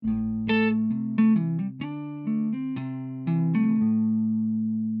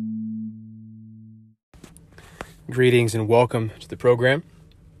Greetings and welcome to the program.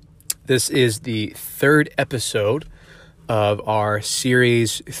 This is the third episode of our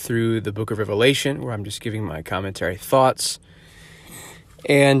series through the book of Revelation, where I'm just giving my commentary thoughts.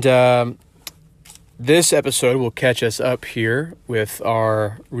 And this episode will catch us up here with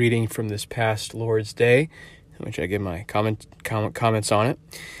our reading from this past Lord's Day, in which I give my comments on it.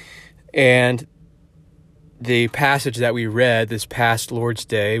 And the passage that we read this past Lord's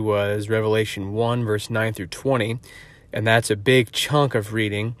Day was Revelation 1, verse 9 through 20, and that's a big chunk of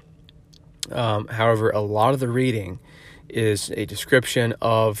reading. However, a lot of the reading is a description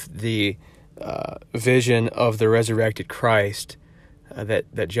of the vision of the resurrected Christ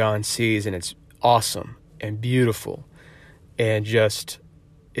that John sees, and it's awesome and beautiful, and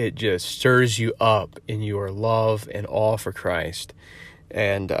it just stirs you up in your love and awe for Christ,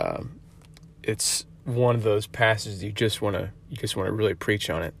 and it's one of those passages you just want to really preach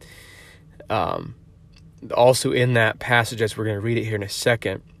on it. Also in that passage, as we're going to read it here in a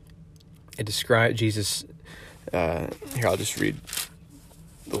second, it describes Jesus. Here, I'll just read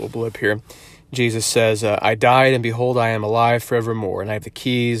the little blip here. Jesus says, "I died, and behold, I am alive forevermore, and I have the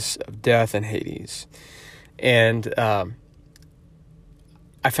keys of death and Hades." And I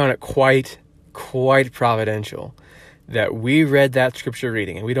found it quite providential that we read that scripture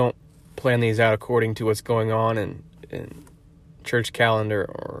reading, and we don't plan these out according to what's going on in church calendar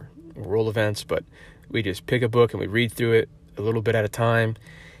or world events, but we just pick a book and we read through it a little bit at a time.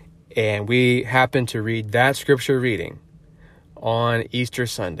 And we happen to read that scripture reading on Easter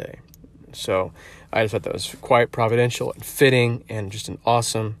Sunday. So I just thought that was quite providential and fitting, and just an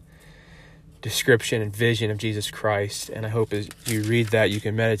awesome description and vision of Jesus Christ. And I hope as you read that, you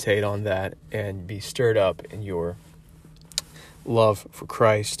can meditate on that and be stirred up in your love for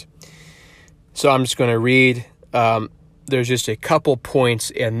Christ. So I'm just going to read. There's just a couple points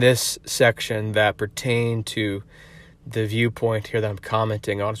in this section that pertain to the viewpoint here that I'm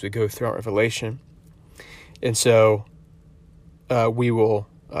commenting on as we go through Revelation. And so we will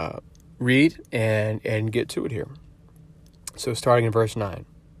read and get to it here. So starting in verse 9.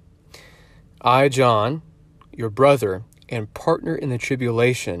 "I, John, your brother and partner in the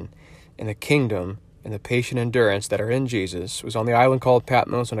tribulation and the kingdom and the patient endurance that are in Jesus, was on the island called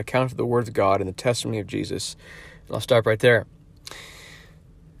Patmos on account of the word of God and the testimony of Jesus." And I'll stop right there.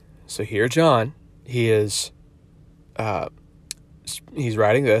 So here John, he's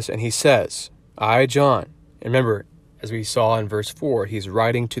writing this, and he says, "I, John." And remember, as we saw in verse 4, he's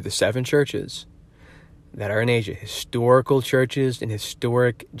writing to the 7 churches that are in Asia, historical churches in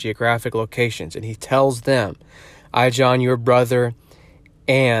historic geographic locations. And he tells them, "I, John, your brother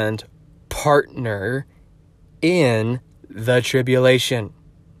and partner in the tribulation."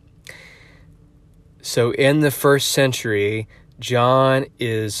 So in the first century, John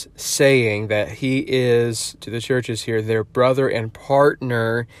is saying that he is, to the churches here, their brother and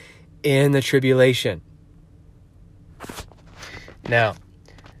partner in the tribulation. Now,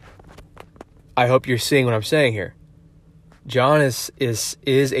 I hope you're seeing what I'm saying here. John is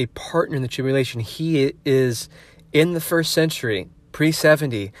a partner in the tribulation. He is in the first century,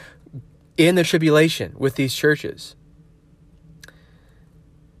 pre-70, in the tribulation with these churches.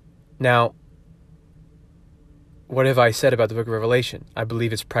 Now, what have I said about the book of Revelation? I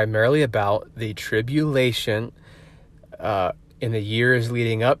believe it's primarily about the tribulation in the years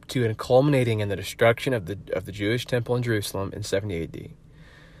leading up to and culminating in the destruction of the Jewish temple in Jerusalem in 70 AD.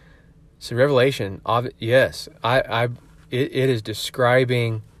 So Revelation, yes, it is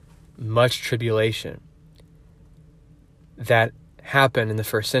describing much tribulation that happened in the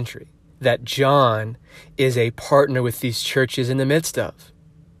first century, that John is a partner with these churches in the midst of.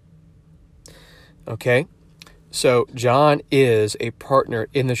 Okay? So John is a partner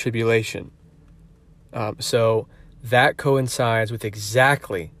in the tribulation. So that coincides with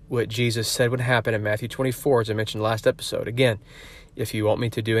exactly what Jesus said would happen in Matthew 24, as I mentioned last episode. Again, if you want me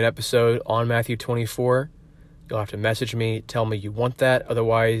to do an episode on Matthew 24, you'll have to message me, tell me you want that.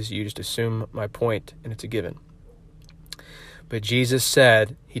 Otherwise, you just assume my point, and it's a given. But Jesus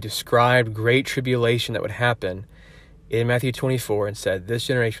said, he described great tribulation that would happen in Matthew 24 and said, "This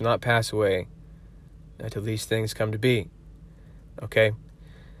generation will not pass away until these things come to be." Okay?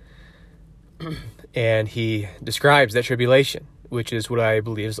 And he describes that tribulation, which is what I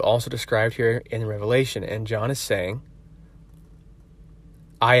believe is also described here in Revelation. And John is saying,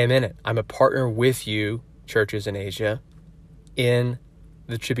 I am in it. I'm a partner with you, churches in Asia, in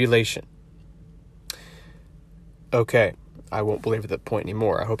the tribulation. Okay, I won't belabor that point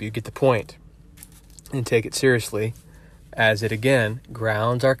anymore. I hope you get the point and take it seriously, as it again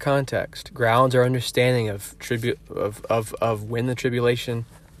grounds our context, grounds our understanding of when the tribulation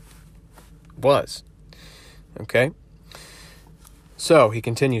was. Okay? So, he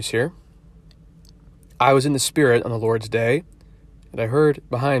continues here. I was in the Spirit on the Lord's day, and I heard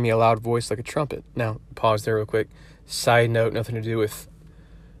behind me a loud voice like a trumpet. Now, pause there real quick. Side note, nothing to do with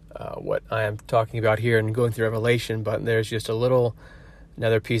what I am talking about here and going through Revelation, but there's just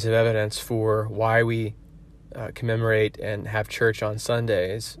another piece of evidence for why we commemorate and have church on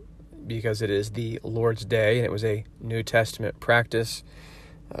Sundays, because it is the Lord's Day, and it was a New Testament practice.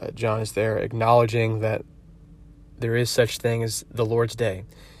 John is there acknowledging that there is such thing as the Lord's Day.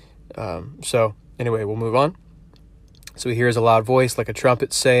 So anyway, we'll move on. So he hears a loud voice like a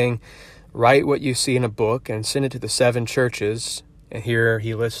trumpet saying, write what you see in a book and send it to the 7 churches. And here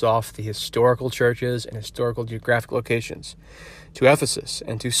he lists off the historical churches and historical geographic locations. To Ephesus,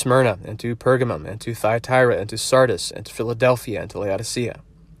 and to Smyrna, and to Pergamum, and to Thyatira, and to Sardis, and to Philadelphia, and to Laodicea.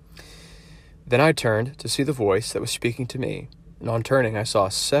 Then I turned to see the voice that was speaking to me, and on turning I saw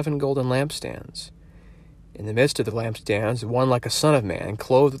 7 golden lampstands. In the midst of the lampstands, one like a son of man,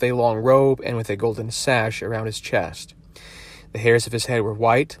 clothed with a long robe, and with a golden sash around his chest. The hairs of his head were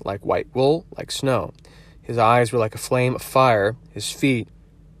white, like white wool, like snow. His eyes were like a flame of fire, his feet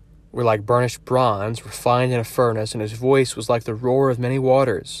were like burnished bronze, refined in a furnace, and his voice was like the roar of many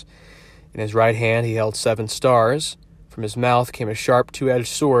waters. In his right hand he held 7 stars. From his mouth came a sharp 2-edged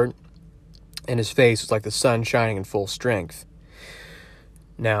sword, and his face was like the sun shining in full strength.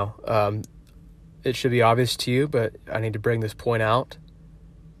 Now, it should be obvious to you, but I need to bring this point out.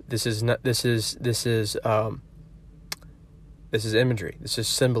 This is imagery. This is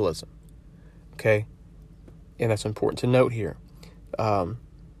symbolism. Okay? And that's important to note here.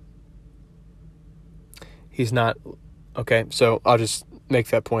 He's not... Okay, so I'll just make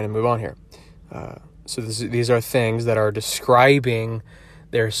that point and move on here. So these are things that are describing,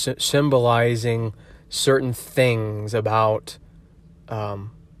 they're symbolizing certain things about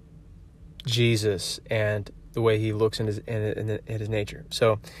Jesus and the way he looks in his nature.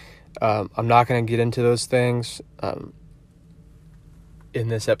 So I'm not going to get into those things in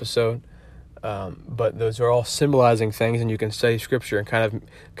this episode. But those are all symbolizing things, and you can study Scripture and kind of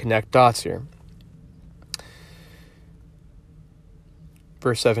connect dots here.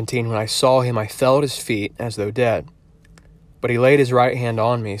 Verse 17, when I saw him, I fell at his feet as though dead. But he laid his right hand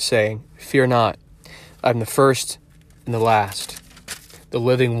on me, saying, fear not, I am the first and the last, the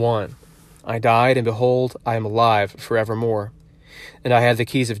living one. I died, and behold, I am alive forevermore. And I have the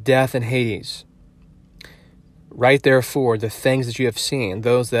keys of death and Hades. Write therefore the things that you have seen,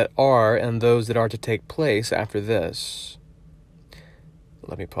 those that are and those that are to take place after this.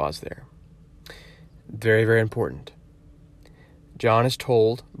 Let me pause there. Very, very important. John is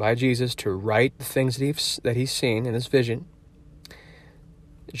told by Jesus to write the things that he's seen in this vision.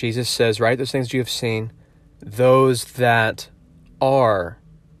 Jesus says, write those things you have seen, those that are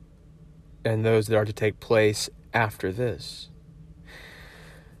and those that are to take place after this.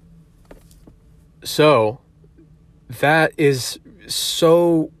 So, that is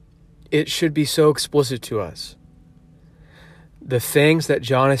so, it should be so explicit to us. The things that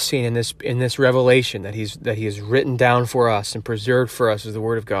John has seen in this revelation that he has written down for us and preserved for us as the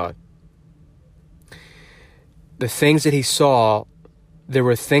Word of God. The things that he saw, there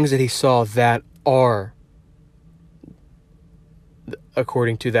were things that he saw that are,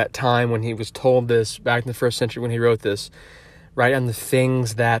 according to that time when he was told this, back in the 1st century when he wrote this, right on the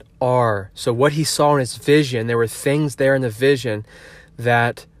things that are. So what he saw in his vision, there were things there in the vision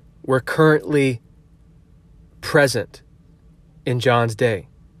that were currently present in John's day.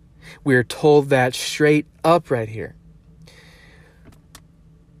 We are told that straight up right here.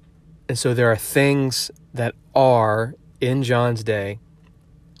 And so there are things that are in John's day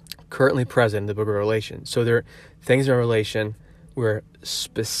currently present in the book of Revelation. So there are things in Revelation we're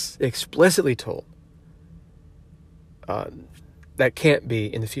explicitly told that can't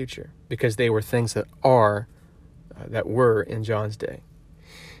be in the future, because they were things that are, that were in John's day.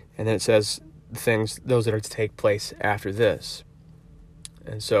 And then it says those that are to take place after this.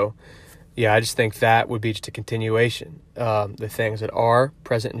 And so, yeah, I just think that would be just a continuation. The things that are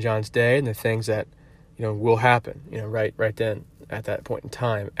present in John's day and the things that, will happen, right then at that point in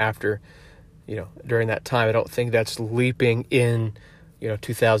time after, during that time. I don't think that's leaping in,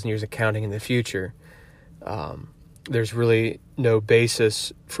 2,000 years of counting in the future. There's really no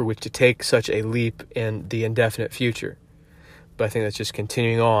basis for which to take such a leap in the indefinite future. But I think that's just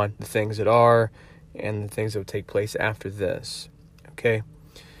continuing on the things that are and the things that will take place after this. Okay?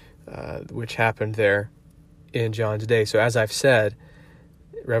 Which happened there in John's day. So as I've said,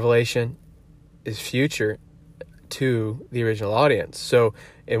 Revelation is future to the original audience. So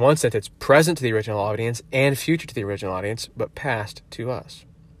in one sense, it's present to the original audience and future to the original audience, but past to us.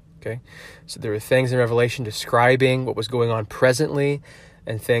 Okay, so there were things in Revelation describing what was going on presently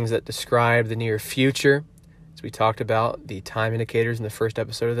and things that describe the near future. As we talked about the time indicators in the first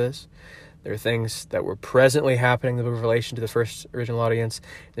episode of this, there are things that were presently happening in the book of Revelation to the first original audience.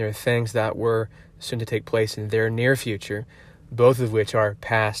 There are things that were soon to take place in their near future, both of which are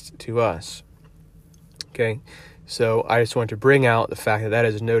passed to us. Okay, so I just want to bring out the fact that that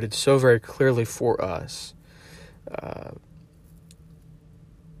is noted so very clearly for us.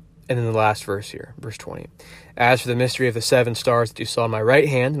 And then the last verse here, verse 20. As for the mystery of the 7 stars that you saw in my right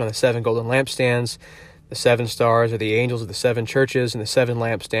hand, and on the 7 golden lampstands, the 7 stars are the angels of the 7 churches, and the 7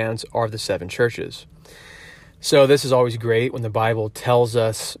 lampstands are the 7 churches. So this is always great when the Bible tells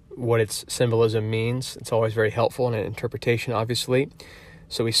us what its symbolism means. It's always very helpful in an interpretation, obviously.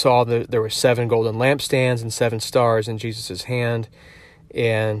 So we saw that there were 7 golden lampstands and 7 stars in Jesus' hand,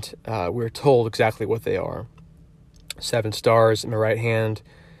 and we're told exactly what they are. 7 stars in my right hand,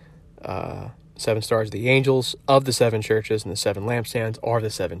 7 stars are the angels of the 7 churches, and the 7 lampstands are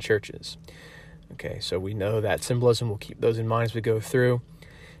the 7 churches. Okay, so we know that symbolism. We'll keep those in mind as we go through.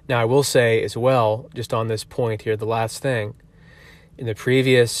 Now, I will say as well, just on this point here, the last thing, in the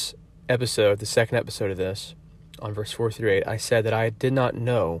previous episode, the second episode of this, on verse 4 through 8, I said that I did not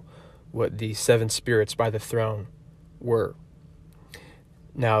know what the 7 spirits by the throne were.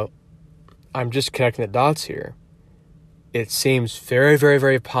 Now, I'm just connecting the dots here. It seems very, very,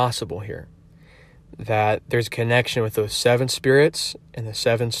 very possible here that there's a connection with those 7 spirits and the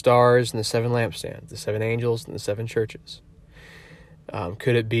 7 stars and the 7 lampstands, the 7 angels and the 7 churches.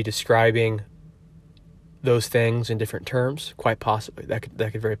 Could it be describing those things in different terms? Quite possibly. That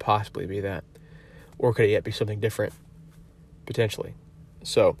could very possibly be that. Or could it yet be something different? Potentially.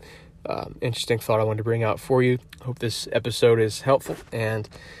 So, interesting thought I wanted to bring out for you. Hope this episode is helpful, and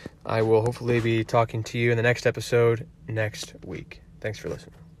I will hopefully be talking to you in the next episode next week. Thanks for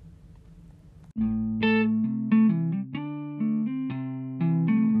listening.